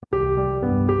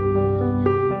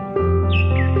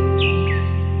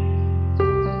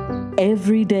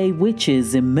everyday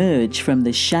witches emerge from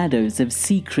the shadows of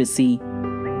secrecy.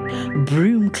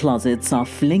 Broom closets are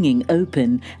flinging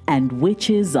open and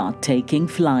witches are taking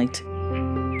flight.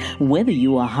 Whether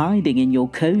you are hiding in your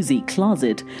cozy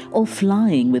closet or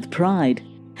flying with pride,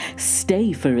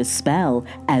 stay for a spell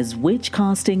as witch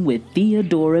casting with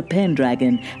Theodora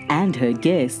Pendragon and her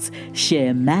guests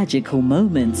share magical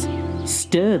moments,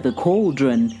 stir the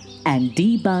cauldron, and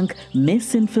debunk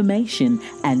misinformation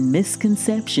and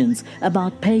misconceptions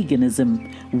about paganism,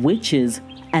 witches,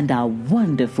 and our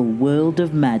wonderful world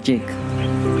of magic.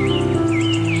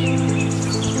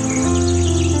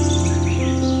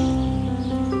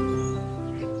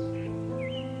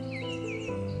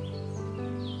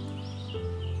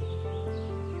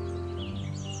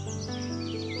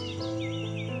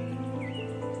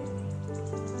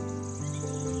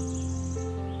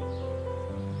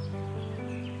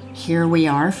 Here we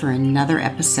are for another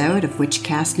episode of Witch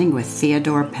Casting with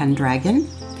Theodora Pendragon.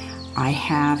 I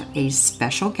have a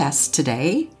special guest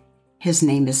today. His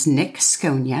name is Nic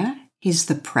Scogna. He's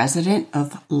the president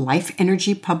of Life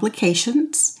Energy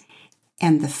Publications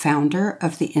and the founder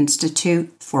of the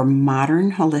Institute for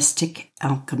Modern Holistic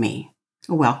Alchemy.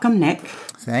 Welcome, Nic.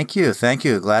 Thank you.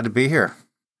 Glad to be here.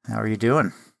 How are you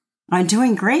doing? I'm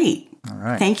doing great. All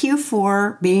right. Thank you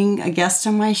for being a guest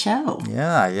on my show.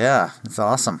 Yeah. It's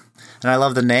awesome. And I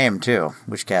love the name, too,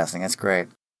 Witch Casting. That's great.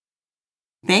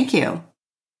 Thank you.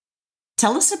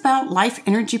 Tell us about Life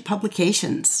Energy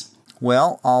Publications.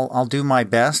 Well, I'll do my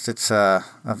best. It's an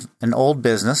old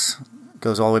business. It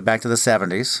goes all the way back to the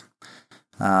 70s.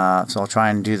 So I'll try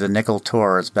and do the nickel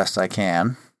tour as best I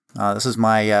can. This is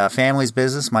my family's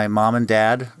business. My mom and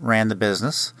dad ran the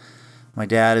business. My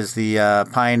dad is the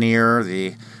pioneer,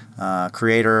 the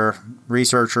creator,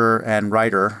 researcher, and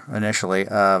writer initially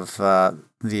of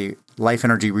the Life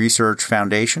Energy Research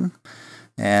Foundation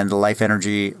and the Life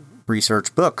Energy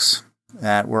Research books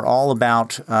that were all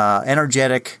about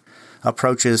energetic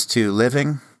approaches to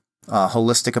living, a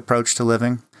holistic approach to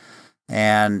living,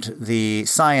 and the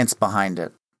science behind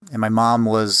it. And my mom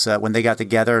was, when they got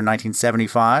together in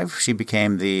 1975, she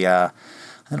became the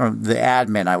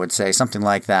admin, I would say, something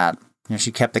like that. You know,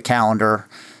 she kept the calendar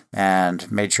and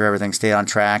made sure everything stayed on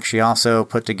track. She also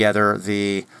put together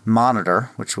the Monitor,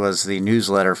 which was the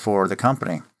newsletter for the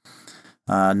company.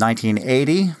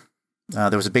 1980,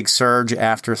 there was a big surge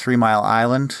after 3 Mile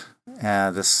Island.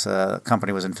 This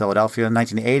company was in Philadelphia. In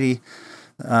 1980,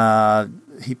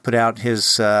 he put out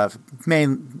his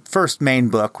first main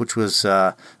book, which was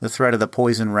The Threat of the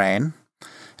Poison Rain.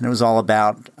 And it was all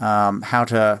about how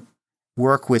to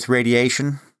work with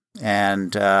radiation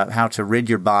and how to rid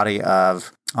your body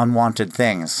of unwanted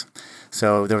things.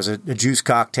 So there was a juice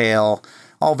cocktail,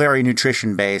 all very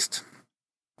nutrition-based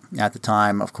at the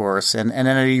time, of course. And then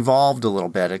it evolved a little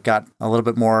bit. It got a little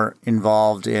bit more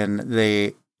involved in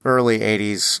the early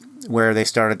 80s, where they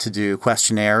started to do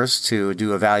questionnaires to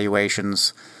do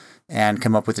evaluations and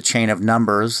come up with a chain of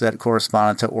numbers that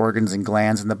corresponded to organs and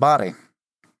glands in the body.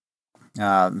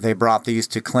 They brought these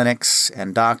to clinics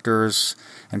and doctors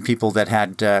and people that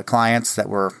had clients that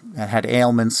had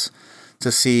ailments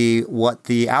to see what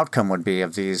the outcome would be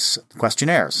of these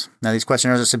questionnaires. Now, these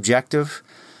questionnaires are subjective.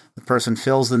 The person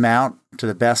fills them out to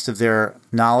the best of their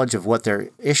knowledge of what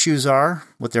their issues are,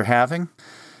 what they're having,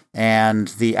 and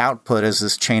the output is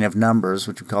this chain of numbers,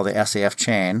 which we call the SAF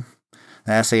chain.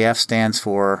 The SAF stands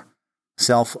for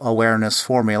Self-Awareness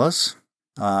Formulas.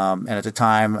 And at the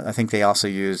time, I think they also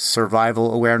used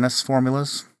survival awareness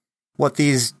formulas. What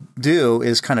these do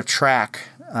is kind of track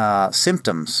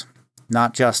symptoms,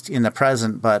 not just in the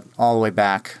present, but all the way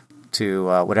back to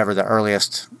whatever the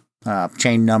earliest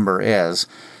chain number is.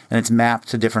 And it's mapped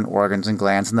to different organs and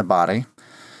glands in the body.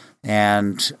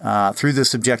 And through the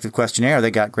subjective questionnaire, they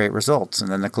got great results.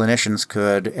 And then the clinicians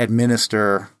could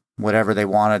administer whatever they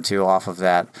wanted to off of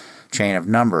that chain of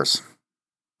numbers.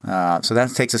 So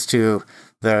that takes us to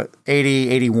the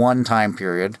 80-81 time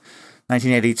period.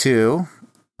 1982,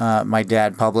 my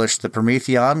dad published the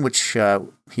Prometheon, which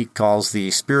he calls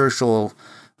the Spiritual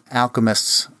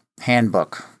Alchemist's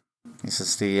Handbook. He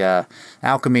says the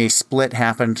alchemy split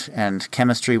happened and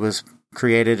chemistry was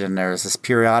created, and there's this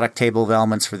periodic table of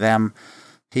elements for them.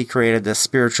 He created the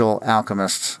Spiritual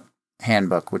Alchemist's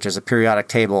Handbook, which is a periodic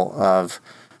table of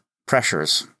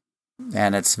pressures.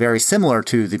 And it's very similar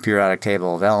to the periodic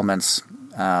table of elements,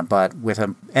 but with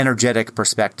an energetic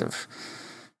perspective.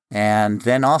 And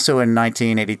then also in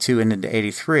 1982 and into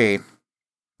 83,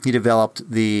 he developed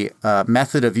the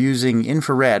method of using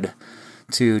infrared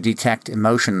to detect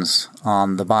emotions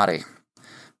on the body.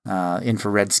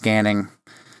 Infrared scanning.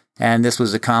 And this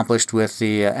was accomplished with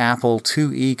the Apple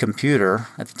IIe computer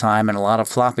at the time and a lot of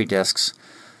floppy disks.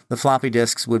 The floppy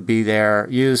disks would be there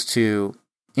used to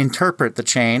interpret the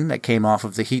chain that came off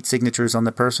of the heat signatures on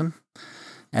the person.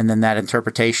 And then that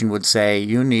interpretation would say,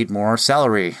 you need more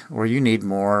celery, or you need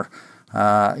more,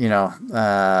 more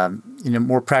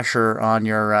pressure on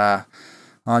your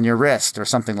wrist, or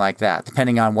something like that.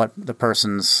 Depending on what the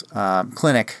person's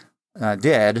clinic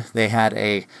did, they had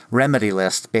a remedy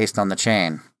list based on the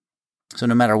chain. So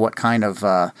no matter what kind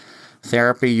of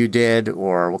therapy you did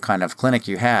or what kind of clinic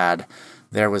you had,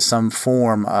 there was some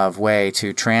form of way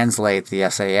to translate the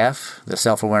SAF, the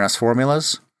self-awareness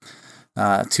formulas,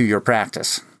 to your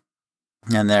practice.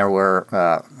 And there were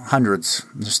hundreds,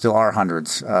 there still are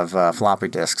hundreds of floppy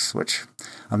disks, which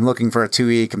I'm looking for a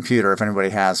 2E computer if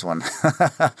anybody has one,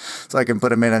 so I can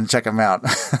put them in and check them out.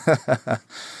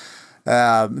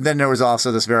 Then there was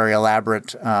also this very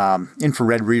elaborate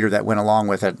infrared reader that went along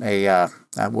with it,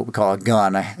 what we call a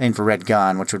gun, an infrared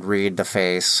gun, which would read the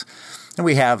face. And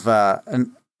we have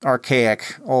an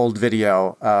archaic old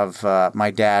video of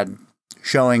my dad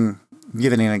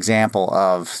giving an example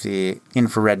of the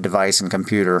infrared device and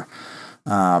computer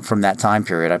from that time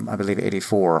period, I believe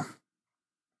 84.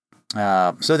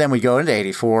 So then we go into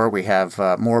 84, we have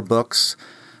more books,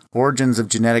 Origins of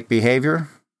Genetic Behavior,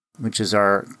 which is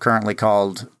currently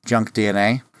called Junk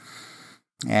DNA,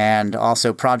 and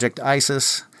also Project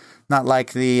ISIS, not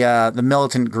like the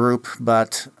militant group,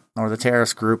 or the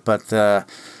terrorist group, but the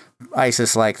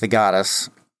ISIS like the goddess,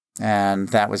 and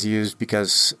that was used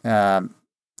because,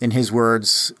 in his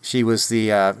words, she was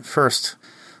the first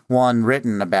one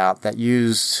written about that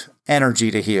used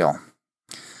energy to heal,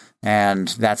 and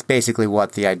that's basically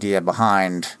what the idea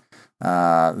behind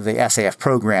the SAF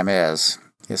program is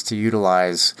to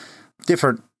utilize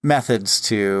different methods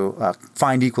to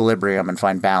find equilibrium and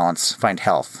find balance, find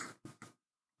health.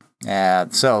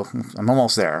 So I'm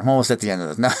almost there. I'm almost at the end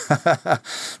of this.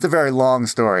 It's a very long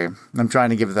story. I'm trying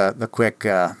to give the quick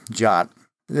jot.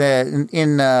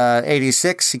 In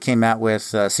 86, he came out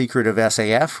with Secret of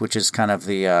SAF, which is kind of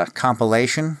the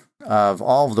compilation of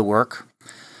all of the work.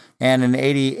 And in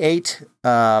 88,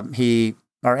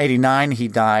 or 89, he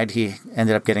died. He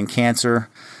ended up getting cancer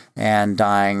and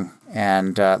dying,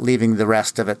 and leaving the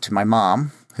rest of it to my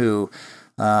mom, who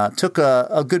took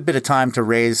a good bit of time to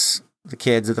raise the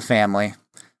kids of the family,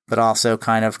 but also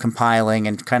kind of compiling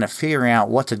and kind of figuring out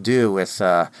what to do with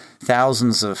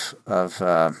thousands of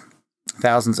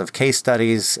case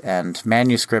studies and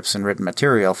manuscripts and written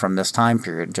material from this time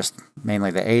period, just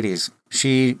mainly the 80s.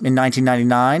 She, in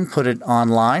 1999, put it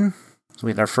online. So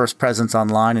we had our first presence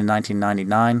online in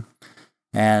 1999.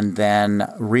 And then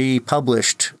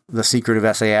republished The Secret of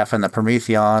SAF and the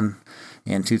Prometheon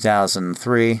in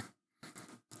 2003,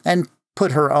 and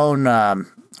put her own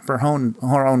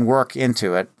work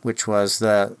into it, which was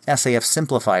the SAF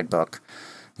Simplified book.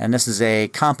 And this is a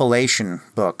compilation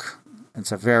book.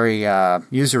 It's a very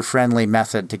user-friendly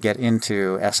method to get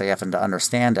into SAF and to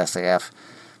understand SAF,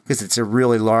 because it's a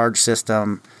really large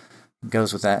system. It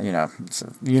goes with that, it's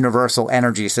a universal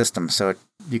energy system, so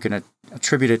you can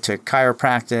attribute it to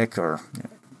chiropractic or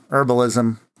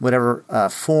herbalism, whatever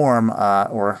form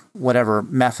or whatever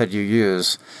method you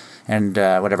use, and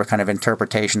whatever kind of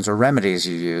interpretations or remedies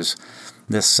you use.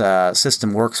 This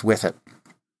system works with it.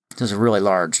 It's a really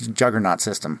large juggernaut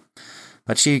system.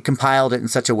 But she compiled it in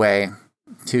such a way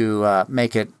to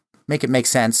make it make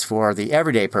sense for the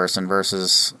everyday person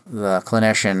versus the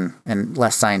clinician, and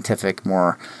less scientific,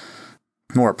 more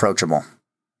approachable.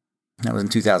 That was in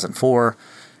 2004.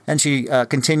 And she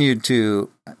continued to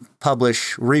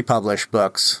republish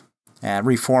books and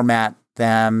reformat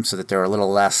them so that they're a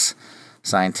little less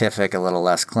scientific, a little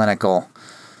less clinical.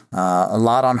 A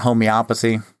lot on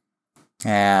homeopathy,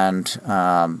 and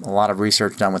a lot of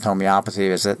research done with homeopathy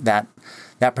is that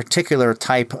particular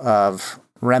type of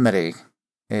remedy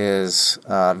is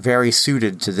very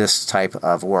suited to this type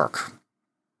of work.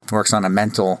 It works on a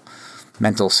mental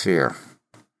sphere.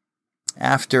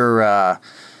 After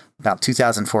about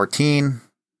 2014,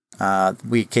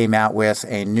 we came out with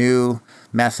a new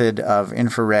method of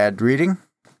infrared reading.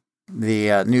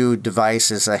 The new device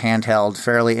is a handheld,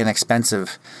 fairly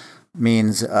inexpensive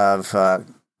means of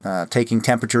taking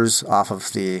temperatures off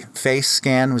of the face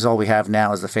scan, which is all we have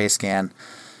now is the face scan,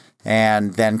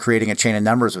 and then creating a chain of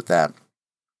numbers with that.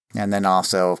 And then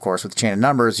also, of course, with the chain of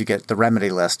numbers, you get the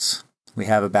remedy lists. We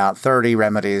have about 30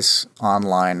 remedies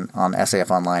online on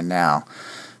SAF Online now,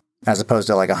 as opposed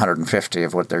to like 150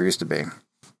 of what there used to be.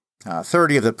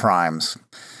 30 of the primes.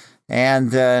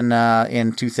 And then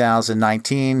in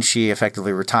 2019, she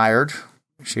effectively retired.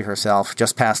 She herself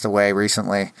just passed away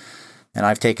recently. And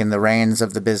I've taken the reins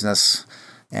of the business,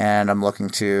 and I'm looking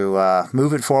to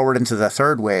move it forward into the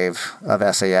third wave of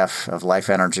SAF, of life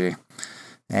energy.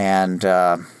 And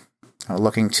I'm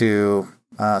looking to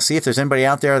see if there's anybody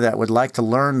out there that would like to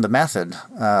learn the method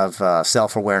of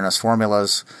self-awareness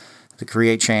formulas to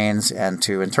create chains and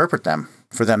to interpret them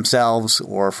for themselves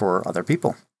or for other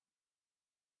people.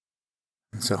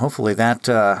 And so hopefully that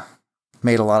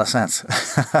made a lot of sense.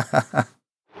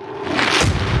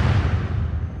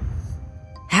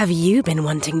 Have you been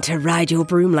wanting to ride your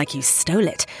broom like you stole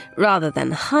it, rather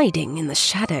than hiding in the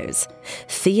shadows?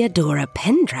 Theodora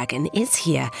Pendragon is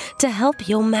here to help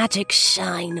your magic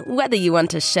shine, whether you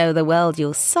want to show the world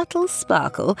your subtle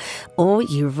sparkle, or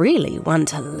you really want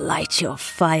to light your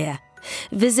fire.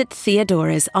 Visit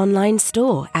Theodora's online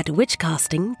store at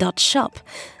witchcasting.shop.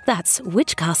 That's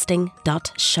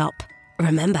witchcasting.shop.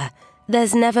 Remember,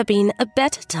 there's never been a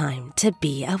better time to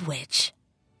be a witch.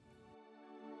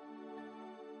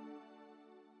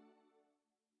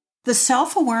 The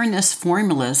self-awareness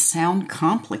formulas sound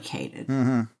complicated.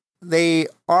 Mm-hmm. They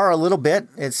are a little bit.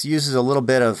 It uses a little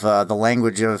bit of the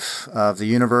language of the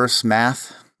universe,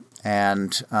 math,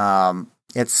 and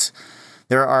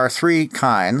there are three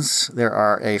kinds. There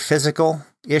are a physical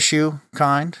issue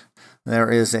kind.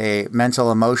 There is a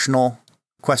mental emotional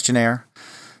questionnaire,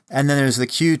 and then there's the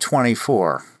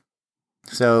Q24.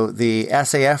 So the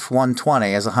SAF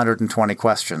 120 is 120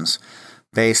 questions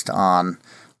based on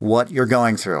what you're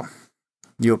going through.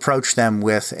 You approach them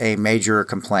with a major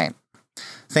complaint.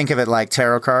 Think of it like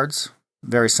tarot cards,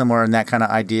 very similar in that kind of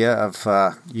idea of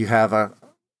you have a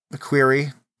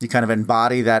query, you kind of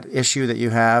embody that issue that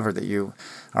you have or that you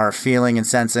are feeling and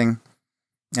sensing,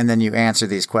 and then you answer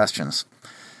these questions.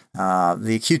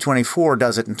 The Q24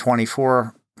 does it in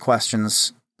 24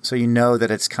 questions, so you know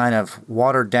that it's kind of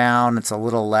watered down, it's a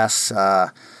little less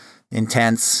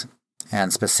intense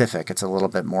and specific. It's a little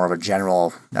bit more of a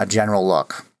general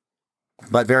look,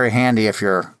 but very handy if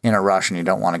you're in a rush and you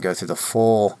don't want to go through the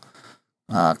full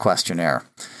questionnaire.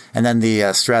 And then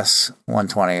the Stress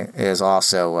 120 is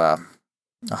also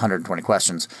 120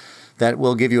 questions that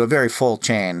will give you a very full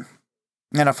chain.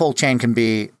 And a full chain can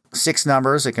be 6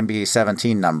 numbers. It can be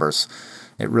 17 numbers.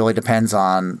 It really depends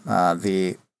on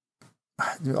a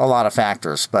lot of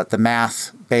factors, but the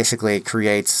math basically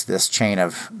creates this chain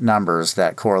of numbers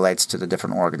that correlates to the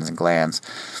different organs and glands.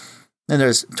 And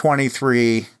there's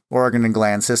 23 organ and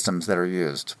gland systems that are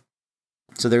used.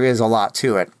 So there is a lot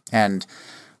to it. And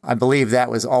I believe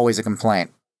that was always a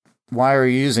complaint. Why are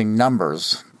you using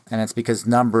numbers? And it's because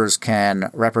numbers can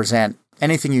represent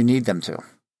anything you need them to.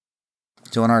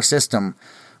 So in our system,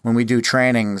 when we do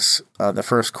trainings, the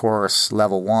first course,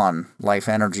 level 1, life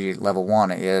energy level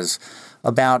 1, is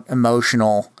about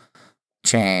emotional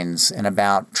chains and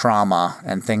about trauma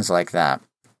and things like that.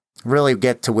 Really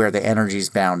get to where the energy's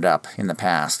bound up in the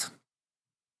past.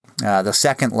 The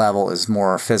second level is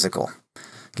more physical.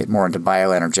 Get more into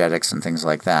bioenergetics and things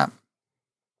like that.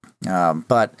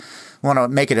 But I want to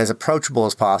make it as approachable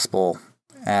as possible,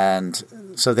 and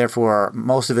so therefore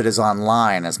most of it is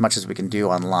online, as much as we can do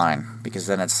online, because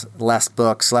then it's less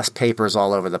books, less papers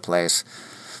all over the place.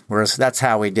 Whereas that's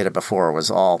how we did it before,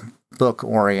 was all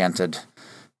book-oriented.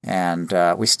 And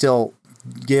we still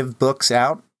give books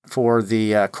out for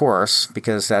the course,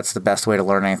 because that's the best way to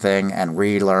learn anything and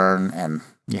relearn. And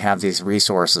you have these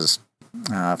resources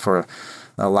for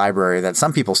a library that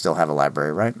some people still have a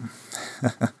library, right?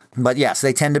 But yes,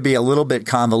 they tend to be a little bit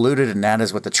convoluted, and that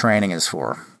is what the training is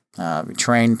for. We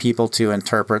train people to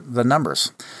interpret the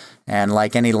numbers. And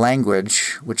like any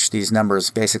language, which these numbers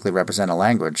basically represent a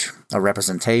language, a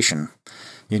representation,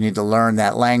 you need to learn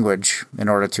that language in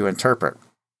order to interpret.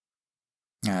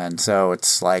 And so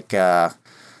it's like,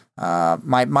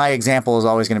 my example is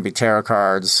always going to be tarot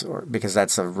cards, because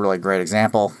that's a really great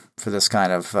example for this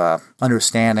kind of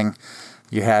understanding.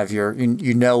 You have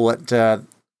you know what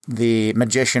the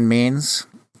magician means,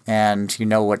 and you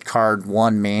know what card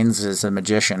 1 means as a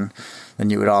magician. Then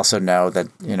you would also know that,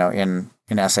 in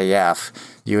SAF,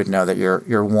 you would know that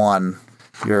your 1,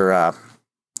 your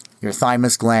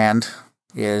thymus gland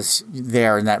is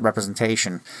there in that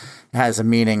representation. It has a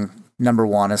meaning. Number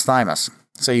 1 is thymus.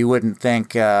 So you wouldn't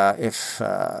think if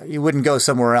you wouldn't go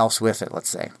somewhere else with it, let's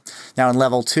say. Now in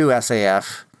level 2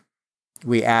 SAF,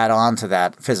 we add on to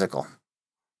that physical.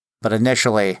 But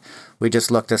initially, we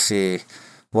just look to see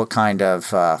what kind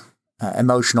of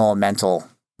emotional and mental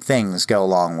things go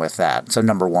along with that. So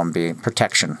number 1 being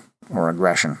protection or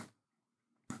aggression.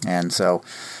 And so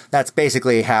that's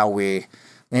basically how we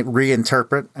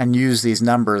reinterpret and use these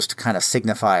numbers to kind of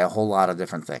signify a whole lot of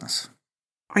different things.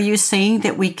 Are you saying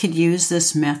that we could use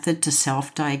this method to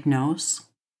self-diagnose?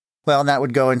 Well, and that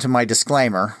would go into my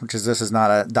disclaimer, which is this is not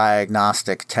a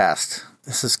diagnostic test.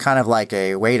 This is kind of like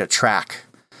a way to track,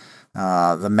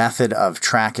 the method of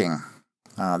tracking.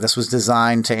 This was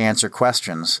designed to answer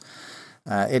questions.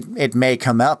 It may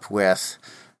come up with,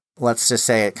 let's just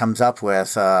say it comes up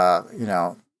with,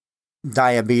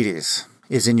 diabetes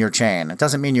is in your chain. It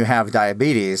doesn't mean you have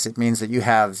diabetes. It means that you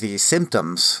have the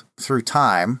symptoms through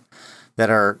time that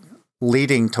are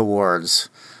leading towards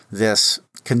this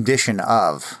condition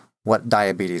of what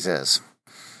diabetes is.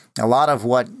 A lot of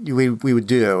what we would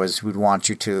do is we'd want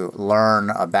you to learn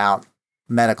about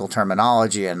medical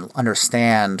terminology and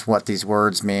understand what these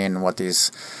words mean, what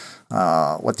these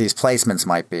placements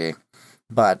might be.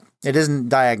 But it isn't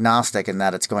diagnostic in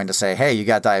that it's going to say, hey, you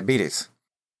got diabetes.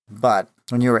 But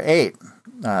when you were 8,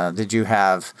 did you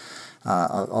have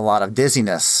a lot of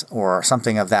dizziness or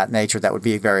something of that nature that would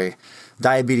be very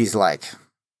diabetes-like?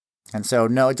 And so,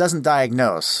 no, it doesn't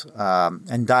diagnose.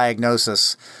 And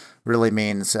diagnosis really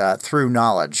means through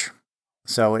knowledge.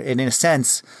 So in a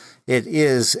sense, it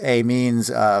is a means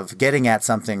of getting at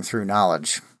something through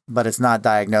knowledge, but it's not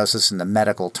diagnosis in the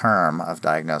medical term of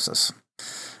diagnosis.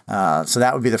 So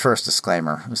that would be the first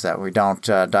disclaimer, is that we don't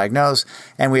diagnose.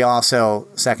 And we also,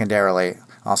 secondarily,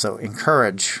 also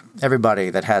encourage everybody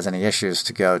that has any issues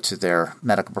to go to their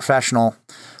medical professional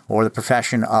or the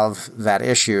profession of that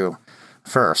issue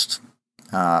first.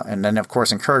 And then, of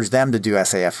course, encourage them to do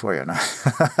SAF for you.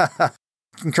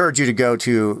 Encourage you to go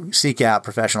to seek out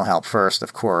professional help first,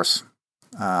 of course.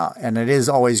 And it is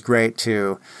always great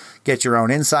to get your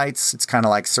own insights. It's kind of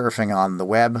like surfing on the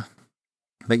web,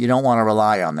 but you don't want to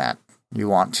rely on that. You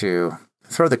want to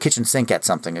throw the kitchen sink at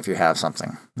something if you have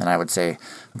something. And I would say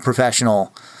a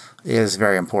professional is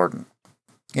very important.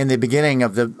 In the beginning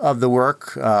of the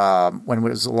work, when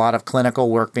there was a lot of clinical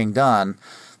work being done,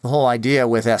 the whole idea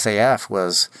with SAF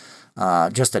was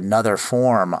just another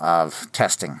form of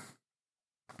testing.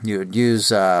 You would use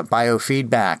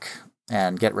biofeedback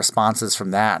and get responses from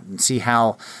that and see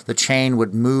how the chain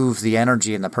would move the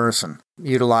energy in the person,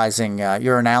 utilizing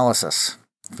urinalysis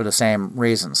for the same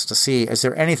reasons, to see, is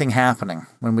there anything happening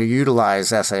when we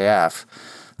utilize SAF,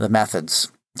 the methods,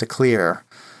 to clear,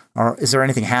 or is there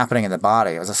anything happening in the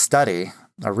body? It was a study,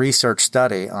 a research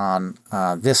study on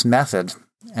this method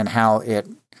and how it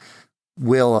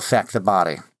will affect the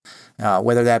body,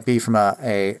 whether that be from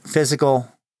a physical,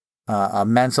 a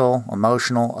mental,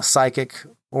 emotional, a psychic,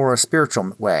 or a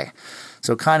spiritual way.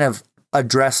 So it kind of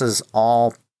addresses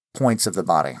all points of the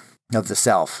body, of the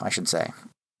self, I should say.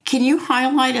 Can you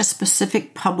highlight a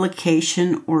specific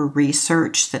publication or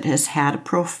research that has had a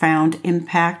profound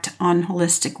impact on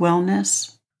holistic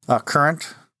wellness?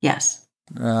 Current? Yes.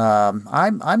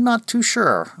 I'm not too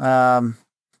sure. A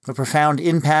profound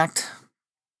impact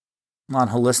on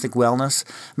holistic wellness.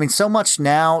 I mean, so much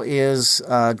now is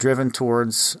driven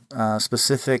towards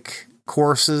specific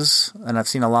courses, and I've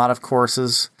seen a lot of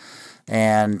courses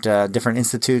and different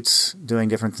institutes doing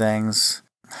different things.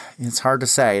 It's hard to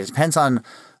say. It depends on,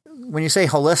 when you say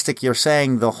holistic, you're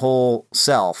saying the whole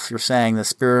self. You're saying the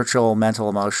spiritual, mental,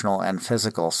 emotional, and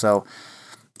physical. So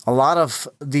a lot of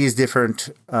these different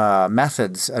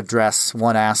methods address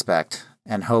one aspect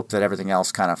and hope that everything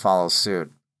else kind of follows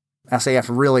suit. SAF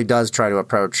really does try to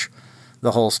approach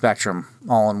the whole spectrum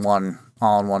all in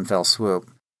one fell swoop.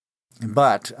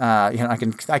 But I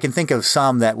can think of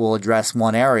some that will address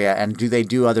one area, and do they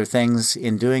do other things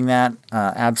in doing that?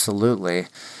 Absolutely.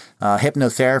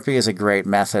 Hypnotherapy is a great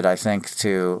method, I think,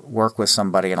 to work with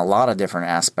somebody in a lot of different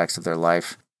aspects of their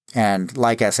life. And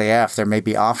like SAF, there may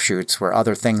be offshoots where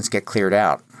other things get cleared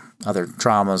out, other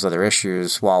traumas, other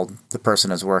issues, while the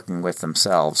person is working with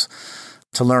themselves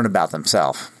to learn about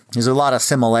themselves. There's a lot of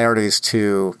similarities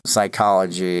to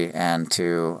psychology and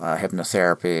to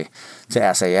hypnotherapy, to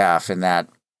SAF, in that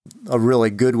a really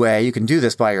good way, you can do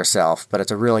this by yourself, but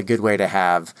it's a really good way to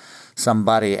have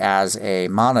somebody as a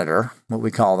monitor, what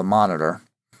we call the monitor,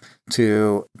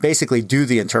 to basically do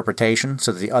the interpretation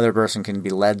so that the other person can be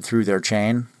led through their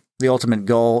chain. The ultimate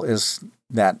goal is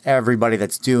that everybody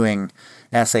that's doing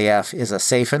SAF is a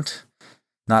safent,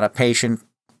 not a patient,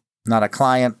 not a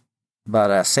client, but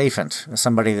a safent,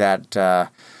 somebody that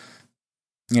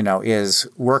is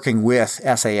working with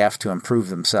SAF to improve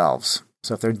themselves.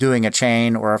 So if they're doing a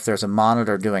chain, or if there's a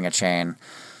monitor doing a chain,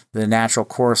 the natural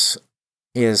course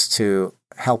is to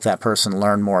help that person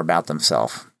learn more about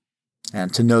themselves.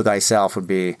 And to know thyself would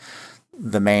be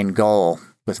the main goal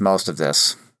with most of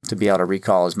this, to be able to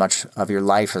recall as much of your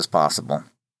life as possible,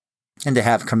 and to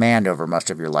have command over much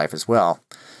of your life as well.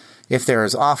 If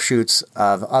there's offshoots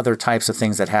of other types of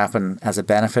things that happen as a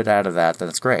benefit out of that, then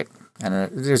it's great.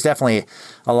 And there's definitely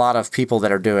a lot of people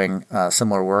that are doing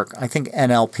similar work. I think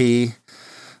NLP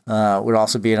would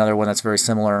also be another one that's very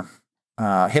similar.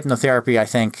 Hypnotherapy, I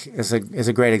think, is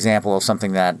a great example of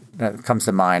something that comes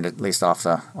to mind, at least off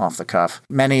the cuff.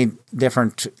 Many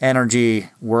different energy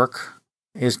work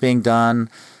is being done.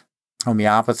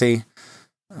 Homeopathy,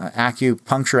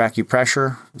 acupuncture,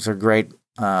 acupressure, those are great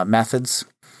methods.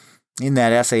 In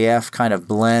that SAF kind of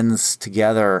blends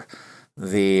together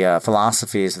the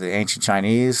philosophies of the ancient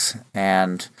Chinese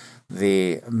and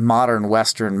the modern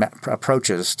Western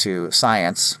approaches to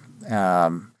science.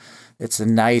 It's a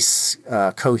nice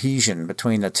cohesion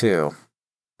between the two.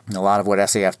 And a lot of what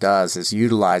SAF does is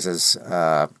utilizes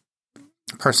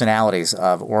personalities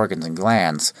of organs and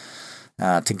glands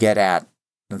to get at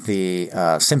the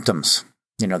symptoms,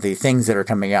 the things that are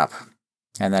coming up,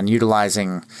 and then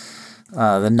utilizing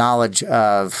the knowledge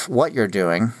of what you're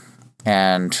doing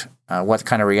and what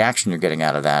kind of reaction you're getting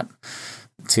out of that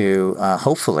to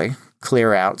hopefully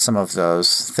clear out some of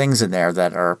those things in there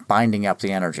that are binding up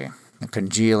the energy and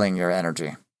congealing your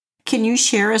energy. Can you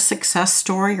share a success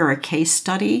story or a case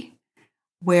study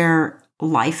where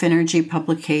Life Energy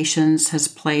Publications has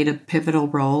played a pivotal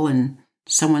role in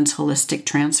someone's holistic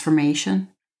transformation?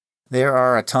 There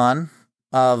are a ton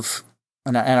of,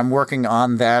 and I'm working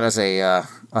on that as a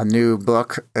new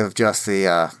book of just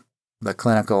the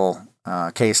clinical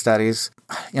case studies.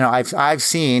 I've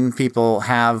seen people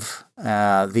have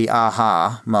the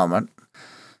aha moment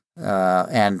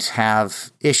and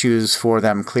have issues for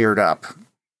them cleared up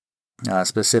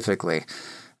specifically.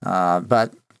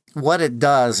 But what it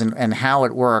does and how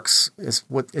it works is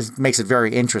makes it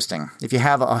very interesting. If you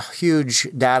have a huge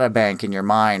data bank in your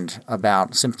mind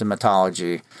about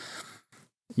symptomatology,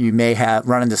 you may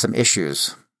run into some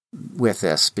issues with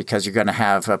this because you're going to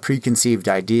have a preconceived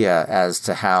idea as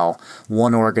to how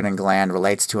one organ and gland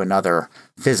relates to another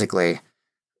physically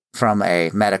from a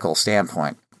medical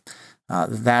standpoint.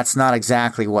 That's not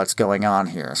exactly what's going on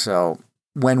here. So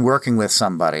when working with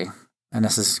somebody, and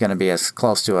this is going to be as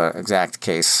close to an exact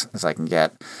case as I can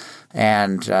get,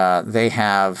 and they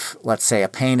have, let's say, a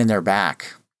pain in their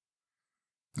back.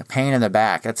 A pain in the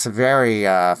back. It's a very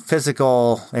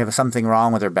physical. They have something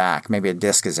wrong with their back. Maybe a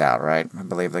disc is out, right? I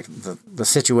believe the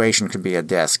situation could be a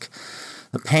disc.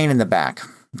 The pain in the back.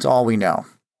 That's all we know.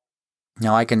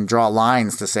 Now, I can draw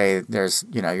lines to say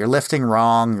you're lifting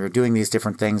wrong. You're doing these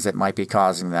different things that might be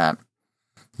causing that.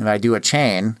 If I do a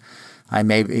chain, I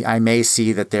may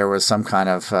see that there was some kind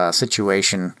of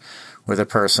situation where the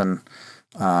person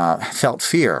felt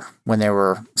fear when they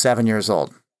were 7 years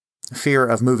old. Fear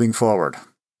of moving forward.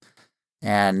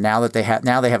 And now they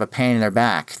have a pain in their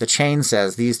back. The chain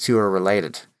says these two are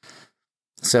related.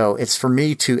 So it's for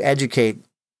me to educate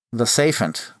the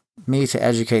safent, me to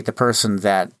educate the person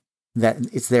that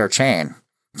it's their chain.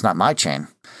 It's not my chain.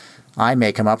 I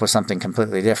may come up with something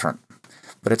completely different.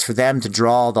 But it's for them to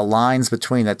draw the lines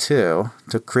between the two,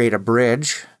 to create a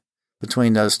bridge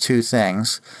between those two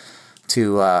things,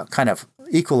 to kind of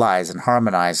equalize and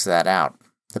harmonize that out.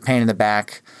 The pain in the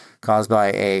back caused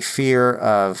by a fear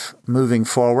of moving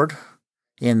forward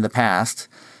in the past.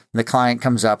 The client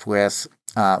comes up with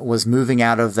was moving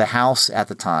out of the house at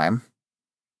the time,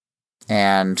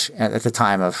 and at the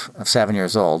time of 7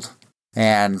 years old,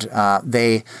 and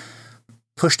they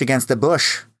pushed against the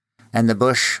bush, and the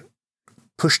bush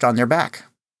pushed on their back.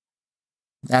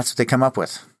 That's what they come up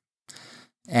with.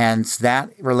 And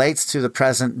that relates to the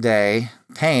present day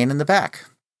pain in the back.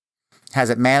 Has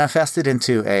it manifested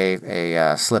into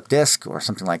a slip disc or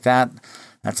something like that?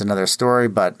 That's another story,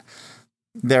 but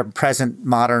their present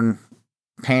modern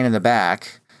pain in the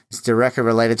back is directly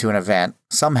related to an event,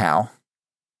 somehow,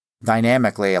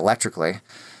 dynamically, electrically,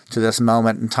 to this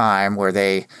moment in time where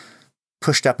they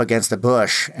pushed up against a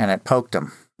bush and it poked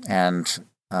them, and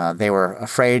they were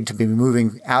afraid to be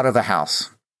moving out of a house.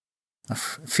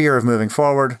 Fear of moving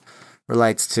forward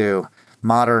relates to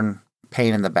modern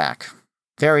pain in the back.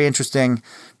 Very interesting.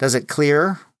 Does it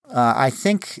clear? I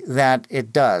think that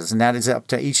it does, and that is up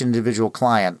to each individual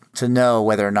client to know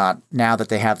whether or not, now that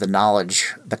they have the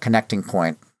knowledge, the connecting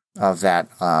point of that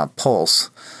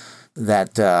pulse,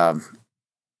 that the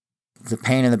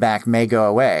pain in the back may go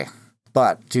away.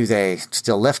 But do they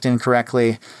still lift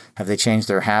incorrectly? Have they changed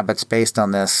their habits based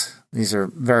on this? These are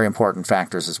very important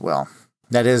factors as well.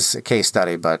 That is a case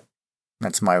study, but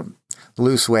that's my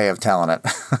loose way of telling it.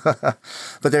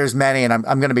 But there's many, and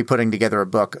I'm going to be putting together a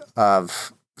book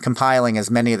of compiling as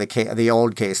many of the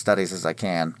old case studies as I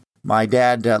can. My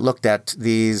dad looked at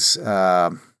these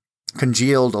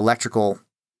congealed electrical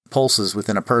pulses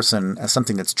within a person as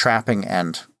something that's trapping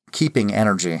and keeping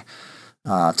energy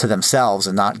to themselves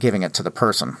and not giving it to the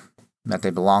person. that they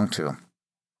belong to.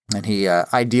 And he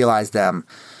idealized them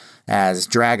as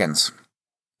dragons,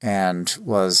 and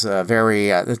was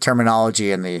the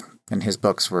terminology in his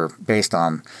books were based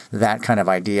on that kind of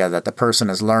idea, that the person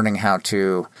is learning how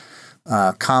to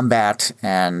combat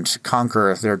and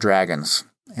conquer their dragons.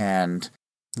 And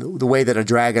the way that a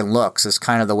dragon looks is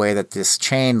kind of the way that this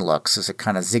chain looks, as it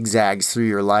kind of zigzags through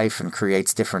your life and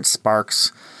creates different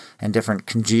sparks and different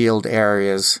congealed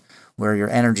areas where your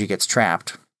energy gets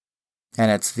trapped. And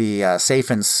it's the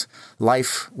SAF's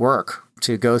life work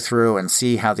to go through and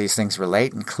see how these things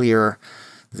relate and clear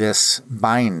this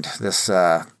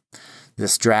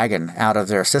this dragon out of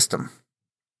their system.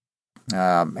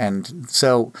 And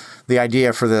so the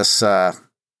idea for this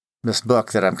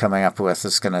book that I'm coming up with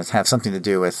is going to have something to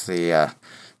do with the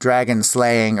dragon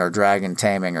slaying or dragon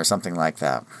taming or something like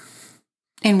that.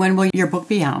 And when will your book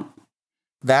be out?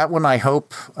 That one, I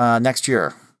hope, next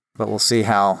year. But we'll see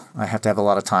how. I have to have a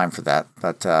lot of time for that.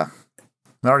 But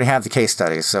we already have the case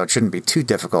studies, so it shouldn't be too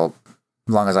difficult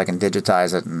as long as I can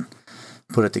digitize it and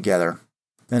put it together.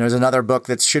 And there's another book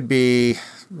that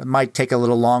might take a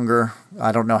little longer.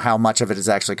 I don't know how much of it is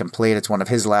actually complete. It's one of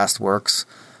his last works,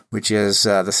 which is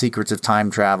The Secrets of Time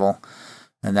Travel.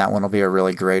 And that one will be a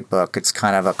really great book. It's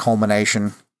kind of a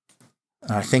culmination.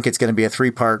 I think it's going to be a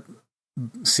 3-part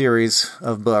series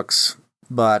of books,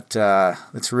 but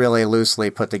it's really loosely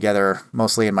put together,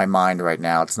 mostly in my mind right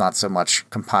now. It's not so much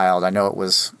compiled. I know it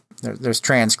was, there's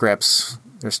transcripts,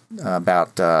 there's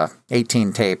about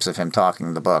 18 tapes of him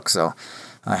talking the book, so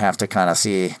I have to kind of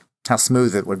see how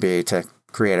smooth it would be to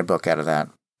create a book out of that.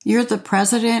 You're the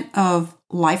president of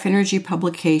Life Energy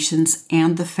Publications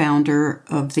and the founder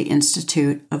of the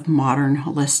Institute of Modern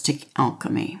Holistic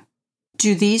Alchemy.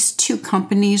 Do these two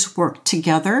companies work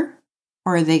together,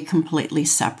 or are they completely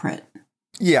separate?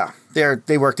 Yeah,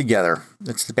 they work together.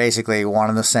 It's basically one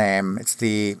and the same. It's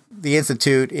the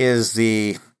Institute is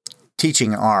the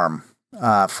teaching arm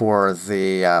for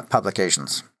the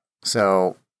publications.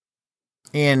 So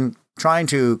in trying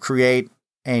to create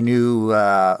a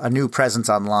new presence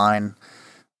online,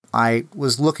 I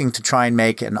was looking to try and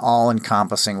make an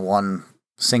all-encompassing one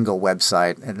single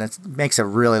website, and it makes a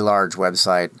really large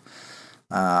website.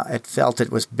 It felt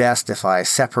it was best if I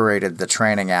separated the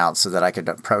training out so that I could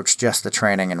approach just the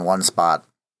training in one spot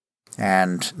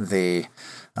and the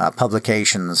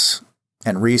publications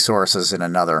and resources in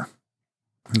another.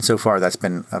 And so far, that's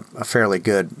been a fairly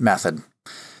good method,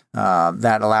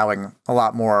 that allowing a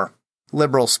lot more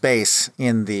liberal space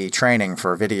in the training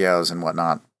for videos and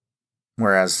whatnot,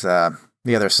 whereas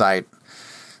the other site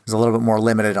is a little bit more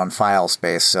limited on file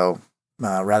space. So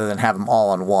rather than have them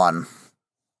all in one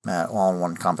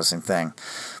encompassing thing.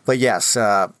 But yes,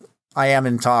 I am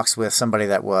in talks with somebody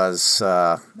that was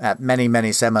at many,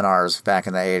 many seminars back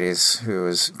in the 80s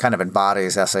who kind of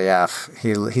embodies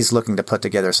SAF. He's looking to put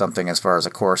together something as far as a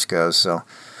course goes. So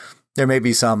there may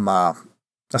be some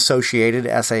associated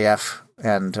SAF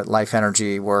and life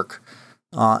energy work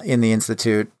in the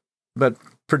Institute, but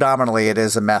predominantly it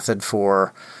is a method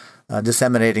for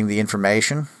disseminating the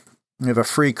information. We have a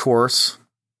free course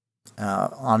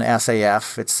on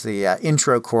SAF. It's the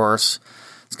intro course.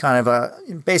 It's kind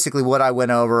of basically what I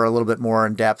went over a little bit more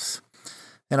in depth.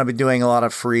 And I'll be doing a lot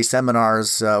of free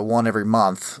seminars, one every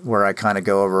month, where I kind of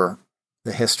go over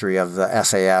the history of the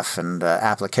SAF and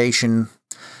application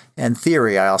and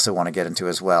theory. I also want to get into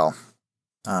as well.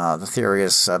 The theory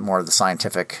is more of the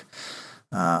scientific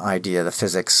idea, the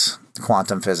physics,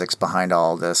 quantum physics behind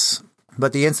all this.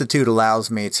 But the Institute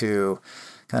allows me to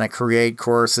kind of create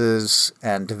courses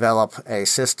and develop a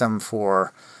system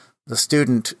for the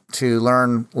student to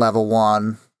learn level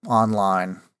 1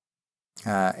 online.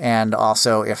 And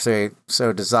also, if they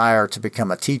so desire, to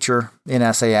become a teacher in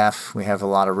SAF, we have a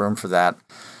lot of room for that.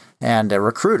 And a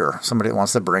recruiter, somebody that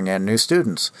wants to bring in new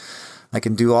students. I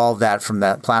can do all of that from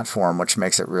that platform, which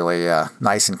makes it really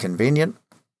nice and convenient.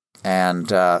 And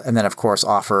then, of course,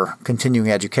 offer continuing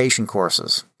education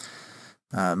courses.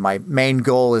 My main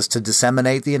goal is to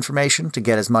disseminate the information, to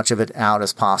get as much of it out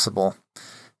as possible,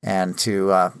 and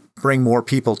to bring more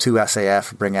people to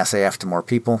SAF, bring SAF to more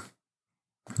people.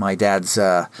 My dad's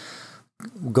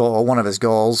goal, one of his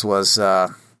goals, was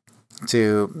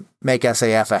to make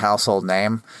SAF a household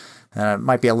name. And it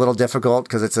might be a little difficult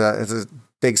because it's a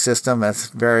big system. It's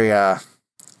very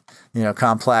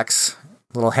complex,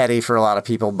 a little heady for a lot of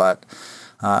people, but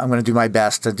I'm going to do my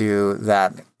best to do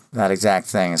that exact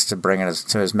thing, is to bring it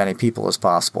to as many people as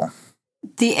possible.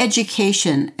 The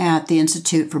education at the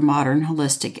Institute for Modern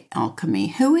Holistic Alchemy,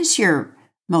 who is your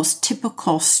most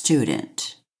typical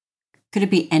student? Could it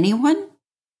be anyone?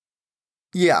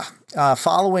 Yeah.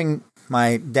 Following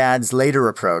my dad's later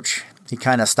approach, he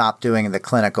kind of stopped doing the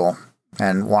clinical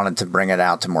and wanted to bring it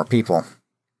out to more people,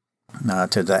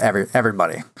 to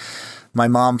everybody. My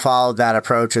mom followed that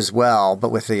approach as well,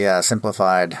 but with the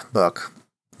simplified book,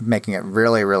 making it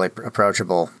really, really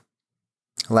approachable,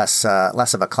 less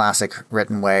of a classic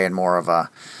written way and more of a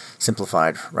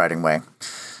simplified writing way.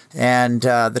 And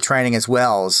the training as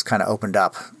well is kind of opened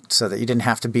up so that you didn't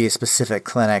have to be a specific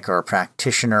clinic or a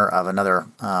practitioner of another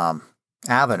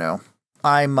avenue.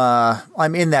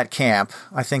 I'm in that camp.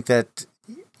 I think that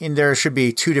there should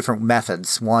be two different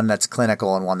methods, one that's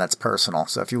clinical and one that's personal.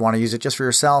 So if you want to use it just for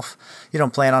yourself, you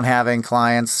don't plan on having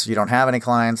clients, you don't have any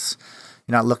clients,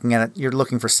 you're not looking at it, you're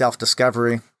looking for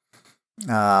self-discovery.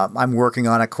 I'm working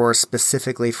on a course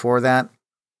specifically for that.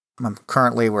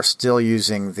 We're still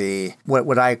using the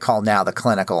what I call now the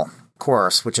clinical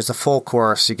course, which is a full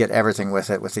course. You get everything with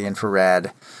it, with the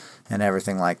infrared and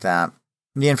everything like that.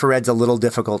 The infrared's a little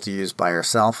difficult to use by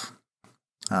yourself,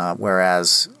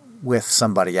 whereas with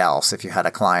somebody else, if you had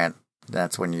a client,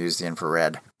 that's when you use the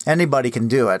infrared. Anybody can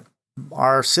do it.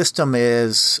 Our system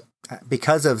is,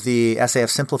 because of the SAF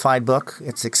Simplified book,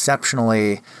 it's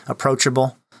exceptionally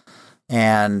approachable.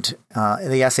 And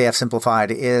the SAF Simplified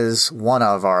is one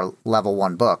of our level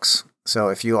 1 books. So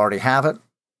if you already have it,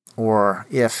 or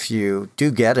if you do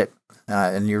get it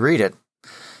and you read it,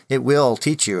 it will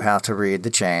teach you how to read the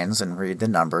chains and read the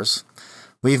numbers.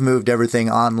 We've moved everything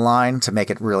online to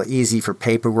make it really easy for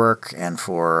paperwork and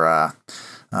for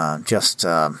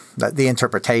the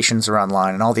interpretations are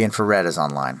online, and all the infrared is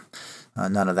online.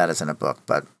 None of that is in a book,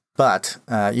 but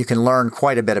you can learn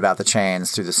quite a bit about the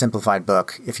chains through the simplified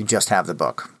book if you just have the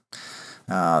book.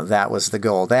 That was the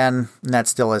goal then, and that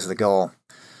still is the goal.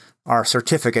 Our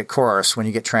certificate course, when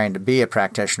you get trained to be a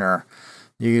practitioner,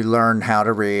 you learn how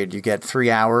to read. You get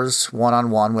 3 hours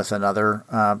one-on-one with another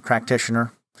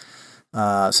practitioner.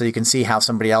 So you can see how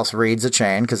somebody else reads a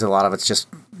chain, because a lot of it's just,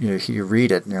 you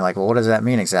read it and you're like, well, what does that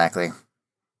mean exactly?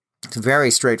 It's very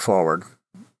straightforward,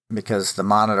 because the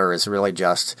monitor is really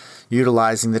just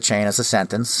utilizing the chain as a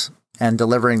sentence and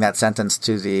delivering that sentence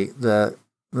to the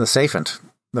safent,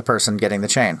 the person getting the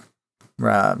chain,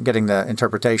 getting the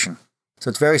interpretation. So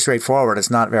it's very straightforward.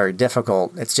 It's not very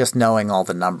difficult. It's just knowing all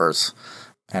the numbers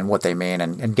and what they mean,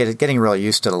 and getting really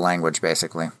used to the language,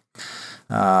 basically.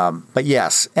 But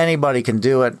yes, anybody can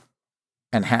do it,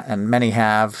 and many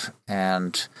have.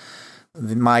 And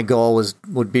my goal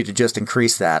would be to just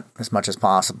increase that as much as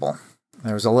possible.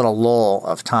 There was a little lull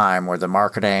of time where the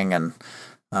marketing and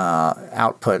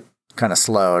output kind of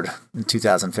slowed in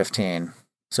 2015.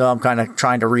 So I'm kind of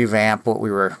trying to revamp what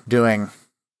we were doing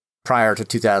prior to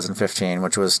 2015,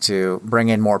 which was to bring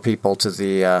in more people to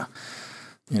the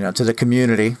to the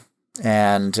community,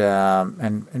 and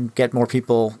get more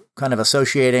people kind of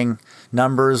associating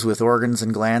numbers with organs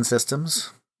and gland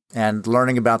systems, and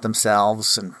learning about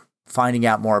themselves and finding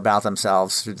out more about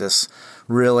themselves through this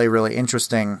really, really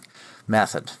interesting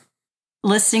method.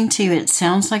 Listening to you, it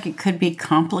sounds like it could be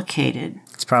complicated.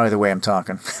 It's probably the way I'm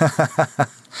talking.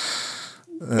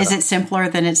 Is it simpler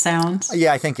than it sounds?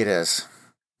 Yeah, I think it is.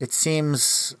 It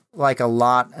seems like a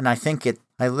lot, and I think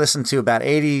I listened to about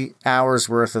 80 hours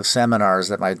worth of seminars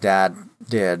that my dad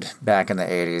did back in the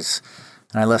 80s,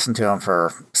 and I listened to them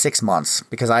for 6 months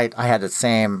because I had the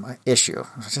same issue.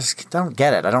 I just don't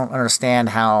get it. I don't understand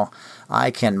how I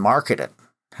can market it.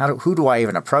 Who do I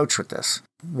even approach with this?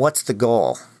 What's the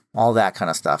goal? All that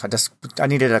kind of stuff. I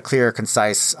needed a clear,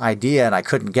 concise idea, and I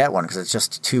couldn't get one because it's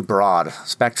just too broad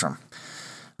spectrum.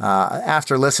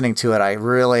 After listening to it,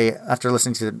 after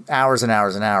listening to hours and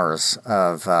hours and hours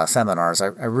of seminars, I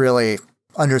really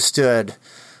understood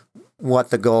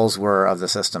what the goals were of the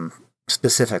system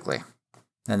specifically.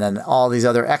 And then all these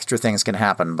other extra things can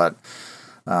happen, but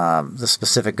the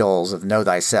specific goals of know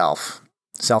thyself,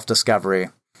 self-discovery,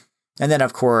 and then,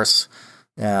 of course,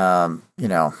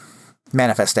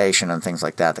 manifestation and things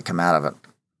like that come out of it.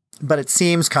 But it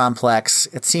seems complex.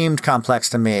 It seemed complex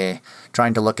to me,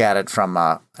 trying to look at it from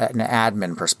an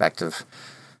admin perspective.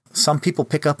 Some people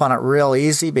pick up on it real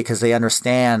easy because they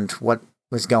understand what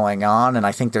was going on, and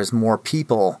I think there's more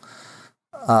people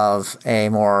of a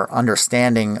more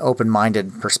understanding,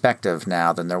 open-minded perspective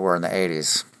now than there were in the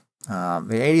 80s.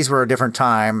 The 80s were a different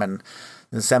time, and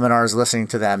the seminars, listening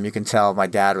to them, you can tell my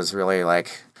dad was really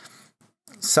like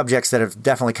subjects that have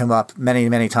definitely come up many,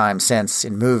 many times since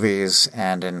in movies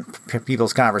and in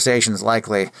people's conversations,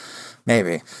 likely,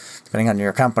 maybe, depending on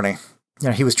your company.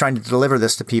 He was trying to deliver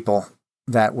this to people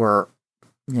that were,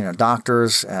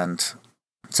 doctors and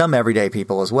some everyday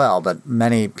people as well, but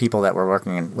many people that were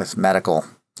working with medical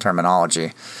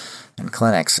terminology and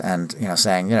clinics, and,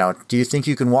 saying, do you think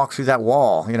you can walk through that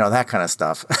wall? That kind of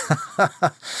stuff.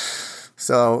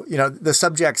 So, the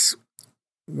subjects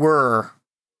were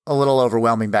a little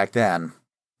overwhelming back then.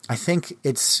 I think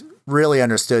it's really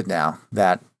understood now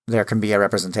that there can be a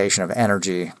representation of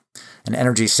energy and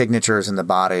energy signatures in the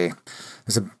body.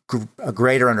 There's a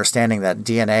greater understanding that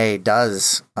DNA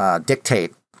does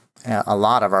dictate a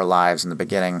lot of our lives in the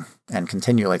beginning and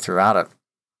continually throughout it.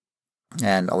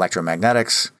 And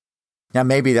electromagnetics. Now,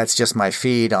 maybe that's just my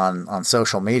feed on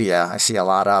social media. I see a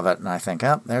lot of it, and I think,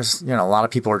 there's, a lot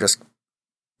of people are just,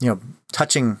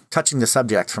 touching the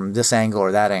subject from this angle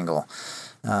or that angle.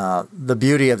 The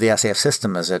beauty of the SAF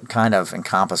system is it kind of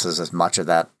encompasses as much of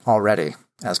that already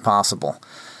as possible.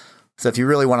 So if you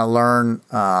really want to learn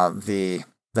the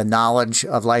knowledge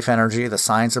of life energy, the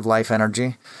science of life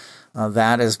energy,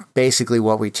 that is basically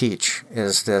what we teach,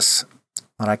 is this,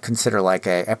 what I consider like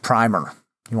a primer.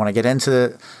 You want to get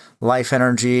into life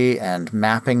energy and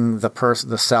mapping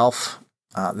the self.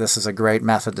 This is a great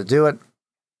method to do it.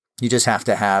 You just have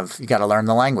to you got to learn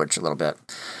the language a little bit.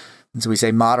 And so we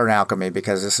say modern alchemy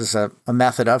because this is a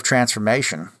method of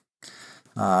transformation.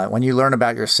 When you learn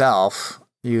about yourself,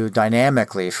 you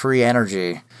dynamically free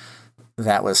energy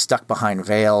that was stuck behind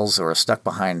veils or stuck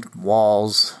behind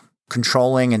walls,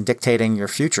 controlling and dictating your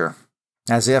future,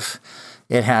 as if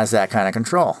it has that kind of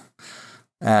control.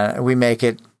 We make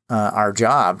it our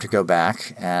job to go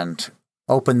back and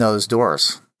open those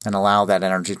doors and allow that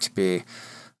energy to be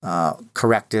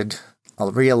corrected,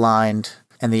 realigned,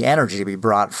 and the energy to be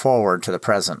brought forward to the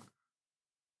present.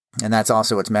 And that's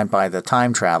also what's meant by the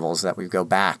time travels, that we go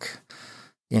back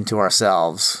into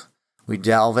ourselves. We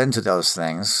delve into those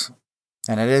things.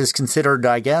 And it is considered,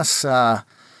 I guess,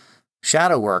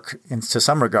 shadow work to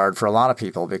some regard for a lot of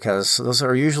people, because those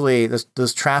are usually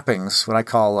those trappings, what I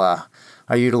call,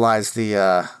 I utilize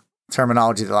the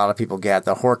terminology that a lot of people get,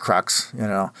 the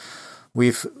Horcrux.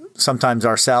 We've sometimes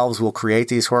ourselves will create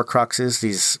these Horcruxes,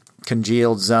 these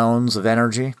congealed zones of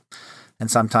energy, and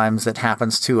sometimes that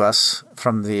happens to us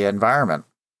from the environment.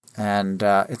 And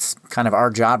it's kind of our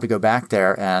job to go back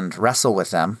there and wrestle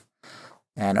with them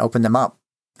and open them up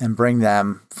and bring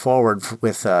them forward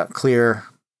with a clear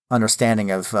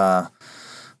understanding of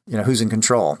who's in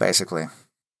control, basically.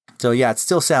 So yeah, it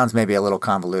still sounds maybe a little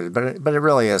convoluted, but it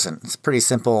really isn't. It's pretty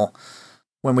simple.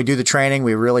 When we do the training,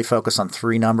 we really focus on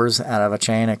 3 numbers out of a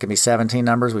chain. It can be 17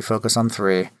 numbers. We focus on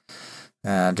 3,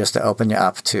 just to open you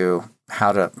up to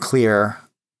how to clear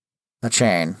a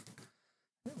chain.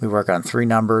 We work on 3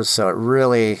 numbers, so it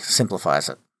really simplifies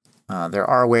it. There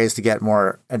are ways to get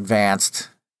more advanced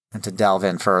and to delve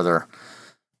in further.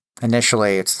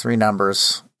 Initially, it's 3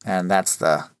 numbers, and that's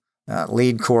the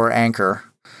lead core anchor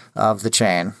of the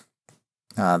chain.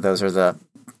 Those are the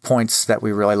points that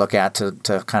we really look at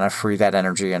to kind of free that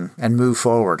energy and move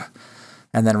forward.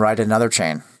 And then write another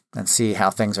chain and see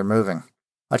how things are moving.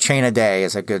 A chain a day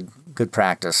is a good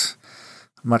practice.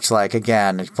 Much like,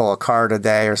 again, you pull a card a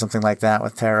day or something like that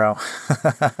with tarot.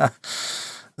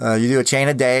 You do a chain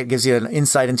a day. It gives you an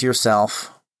insight into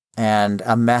yourself and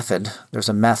a method. There's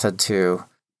a method to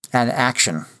an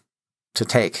action to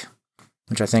take,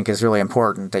 which I think is really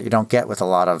important that you don't get with a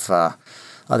lot of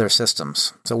other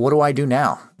systems. So what do I do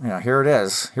now? Here it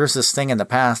is. Here's this thing in the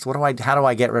past. How do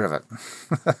I get rid of it?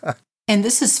 And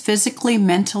this is physically,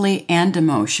 mentally, and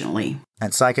emotionally.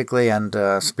 And psychically and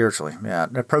spiritually. Yeah,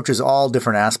 it approaches all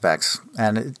different aspects.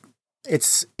 And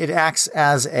it acts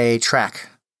as a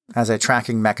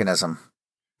tracking mechanism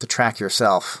to track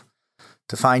yourself,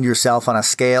 to find yourself on a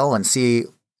scale and see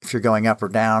if you're going up or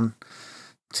down,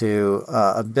 to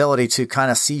ability to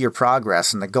kind of see your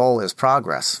progress. And the goal is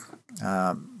progress.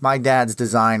 My dad's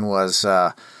design was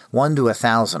 1 to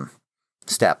 1,000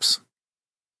 steps.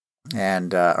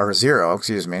 Or 0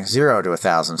 to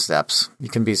 1,000 steps. You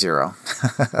can be 0,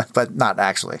 but not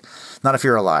actually. Not if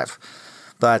you're alive.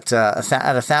 But at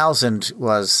 1,000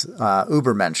 was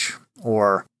Ubermensch,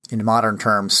 or in modern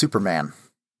terms, Superman.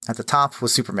 At the top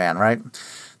was Superman, right?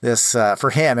 This, for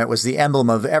him, it was the emblem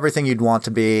of everything you'd want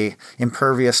to be,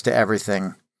 impervious to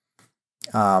everything,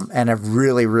 and a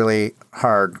really, really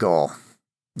hard goal.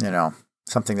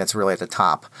 Something that's really at the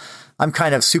top. I'm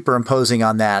kind of superimposing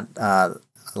on that,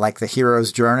 like the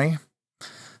hero's journey,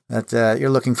 that you're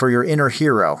looking for your inner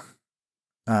hero.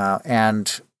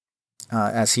 And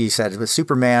as he said, with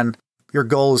Superman, your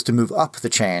goal is to move up the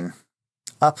chain,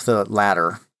 up the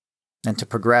ladder, and to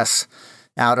progress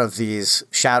out of these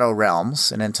shadow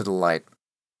realms and into the light.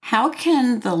 How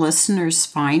can the listeners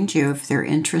find you if they're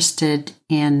interested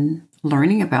in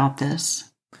learning about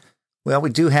this? Well,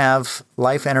 we do have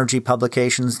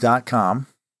lifeenergypublications.com.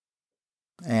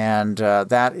 And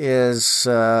that is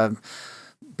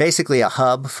basically a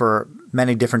hub for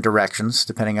many different directions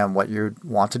depending on what you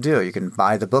want to do. You can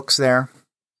buy the books there.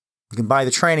 You can buy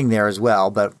the training there as well,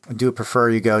 but I do prefer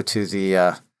you go to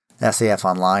the SAF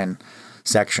Online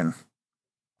section,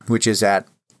 which is at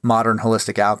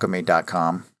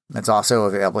modernholisticalchemy.com. It's also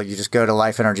available. You just go to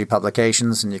Life Energy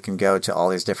Publications, and you can go to all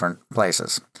these different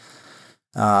places.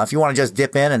 If you want to just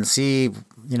dip in and see,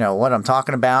 what I'm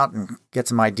talking about and get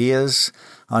some ideas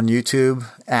on YouTube,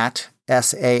 at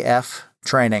SAF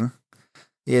Training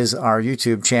is our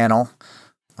YouTube channel.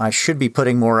 I should be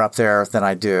putting more up there than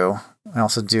I do. I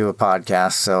also do a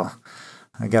podcast, so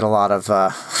I get a lot of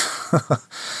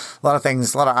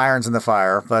things, a lot of irons in the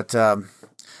fire. But we'll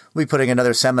be putting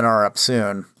another seminar up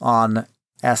soon on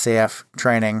SAF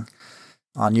training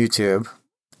on YouTube,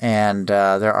 and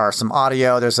there are some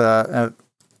audio. There's a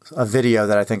video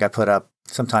that I think I put up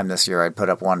sometime this year. I put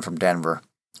up one from Denver,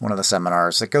 one of the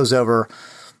seminars that goes over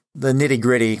the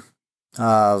nitty-gritty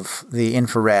of the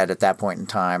infrared at that point in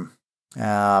time.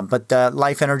 But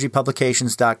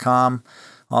lifeenergypublications.com,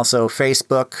 also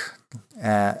Facebook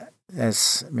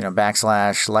as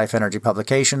 / Life Energy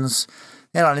Publications,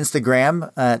 and on Instagram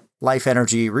at Life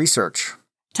Energy Research.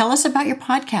 Tell us about your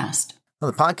podcast. Well,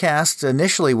 the podcast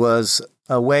initially was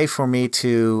a way for me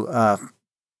to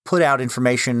put out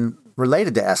information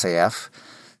related to SAF.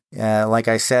 Like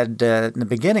I said in the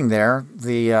beginning there,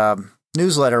 the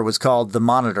newsletter was called The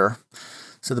Monitor.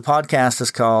 So the podcast is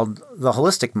called The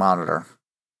Holistic Monitor.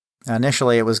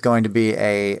 Initially, it was going to be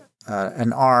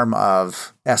an arm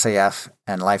of SAF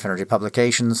and Life Energy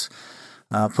Publications,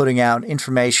 putting out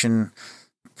information,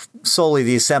 solely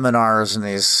these seminars and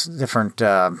these different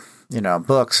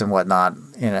books and whatnot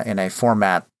in a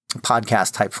format,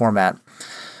 podcast type format.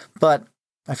 But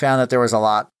I found that there was a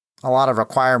lot of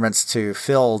requirements to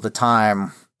fill the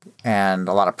time and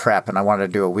a lot of prep, and I wanted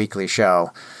to do a weekly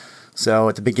show. So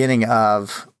at the beginning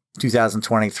of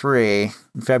 2023,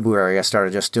 in February, I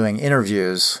started just doing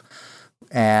interviews.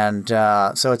 And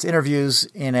so it's interviews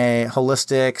in a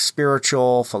holistic,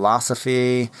 spiritual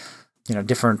philosophy,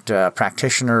 different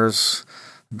practitioners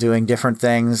doing different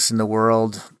things in the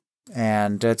world.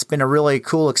 And it's been a really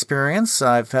cool experience.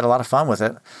 I've had a lot of fun with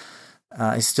it.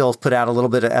 I still put out a little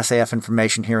bit of SAF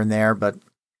information here and there, but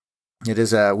it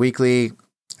is a weekly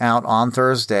out on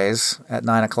Thursdays at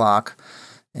 9 o'clock.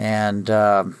 And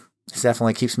it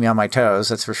definitely keeps me on my toes,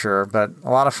 that's for sure. But a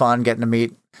lot of fun getting to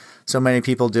meet so many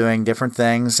people doing different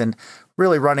things and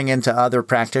really running into other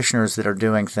practitioners that are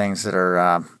doing things that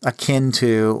are akin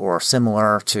to or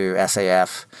similar to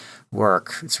SAF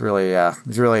work. It's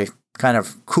really kind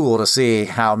of cool to see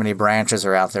how many branches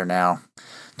are out there now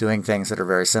doing things that are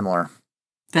very similar.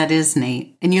 That is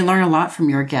neat. And you learn a lot from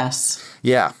your guests.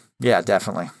 Yeah,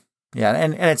 definitely. Yeah,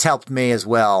 and it's helped me as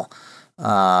well,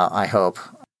 I hope,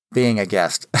 being a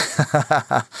guest.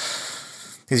 Because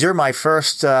you're my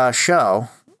first show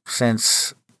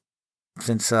since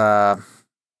 2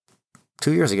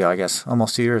 years ago, I guess.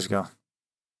 Almost 2 years ago.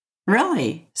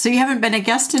 Really? So you haven't been a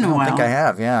guest in a while? I think I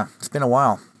have, yeah. It's been a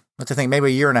while. I think maybe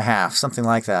a year and a half, something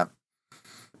like that.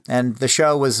 And the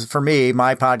show was, for me,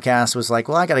 my podcast was like,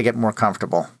 well, I got to get more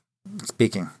comfortable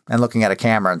speaking and looking at a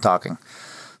camera and talking.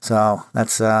 So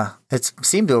that's it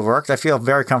seemed to have worked. I feel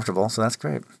very comfortable, so that's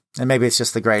great. And maybe it's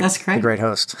just the great host.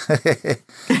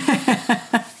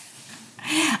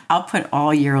 I'll put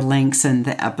all your links in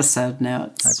the episode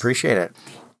notes. I appreciate it.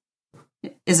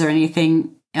 Is there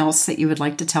anything else that you would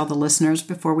like to tell the listeners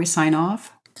before we sign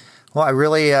off? Well, I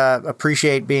really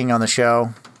appreciate being on the show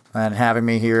and having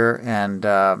me here. And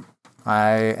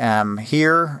I am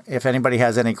here if anybody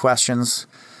has any questions.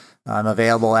 I'm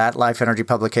available at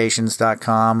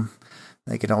lifeenergypublications.com.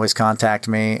 They can always contact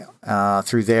me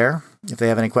through there if they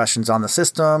have any questions on the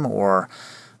system or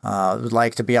would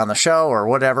like to be on the show or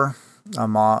whatever.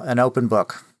 I'm an open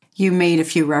book. You made a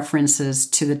few references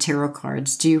to the tarot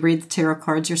cards. Do you read the tarot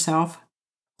cards yourself?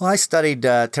 Well, I studied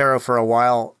tarot for a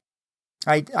while.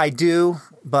 I do,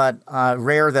 but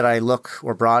rare that I look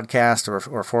or broadcast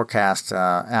or forecast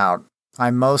out. I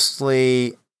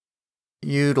mostly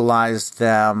utilized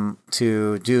them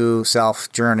to do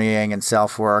self-journeying and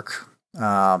self-work.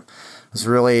 I was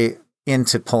really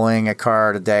into pulling a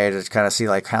card a day to kind of see,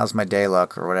 like, how's my day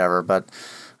look or whatever. But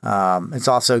it's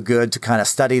also good to kind of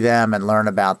study them and learn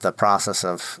about the process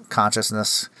of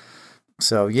consciousness.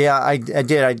 So, yeah, I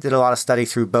did a lot of study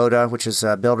through Boda, which is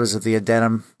Builders of the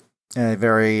Adenum.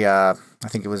 I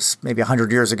think it was maybe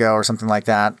 100 years ago or something like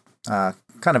that.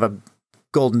 Kind of a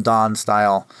Golden Dawn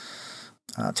style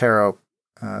tarot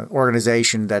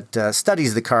organization that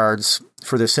studies the cards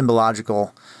for their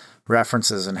symbological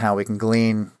references and how we can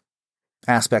glean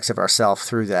aspects of ourself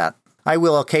through that. I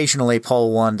will occasionally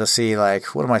pull one to see,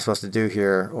 like, what am I supposed to do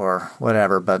here or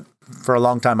whatever. But for a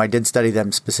long time, I did study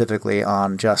them specifically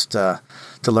on just to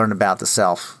learn about the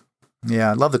self.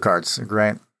 Yeah, I love the cards. They're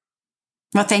great.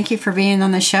 Well, thank you for being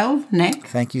on the show, Nic.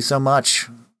 Thank you so much.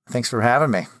 Thanks for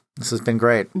having me. This has been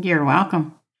great. You're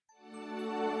welcome.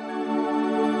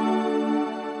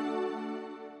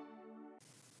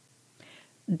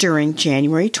 During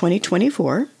January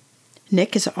 2024,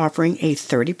 Nic is offering a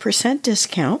 30%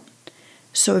 discount.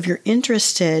 So if you're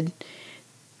interested,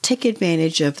 take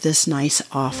advantage of this nice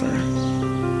offer.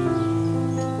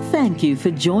 Thank you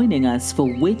for joining us for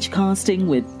Witchcasting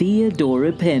with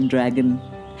Theodora Pendragon.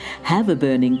 Have a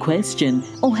burning question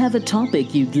or have a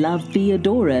topic you'd love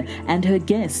Theodora and her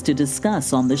guests to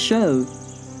discuss on the show?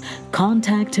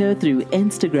 Contact her through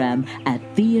Instagram at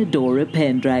Theodora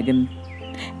Pendragon.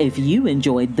 If you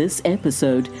enjoyed this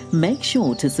episode, make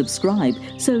sure to subscribe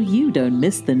so you don't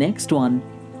miss the next one.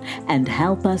 And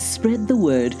help us spread the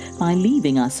word by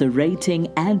leaving us a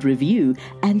rating and review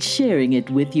and sharing it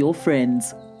with your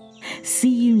friends. See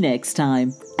you next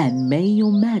time, and may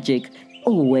your magic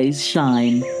always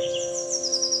shine.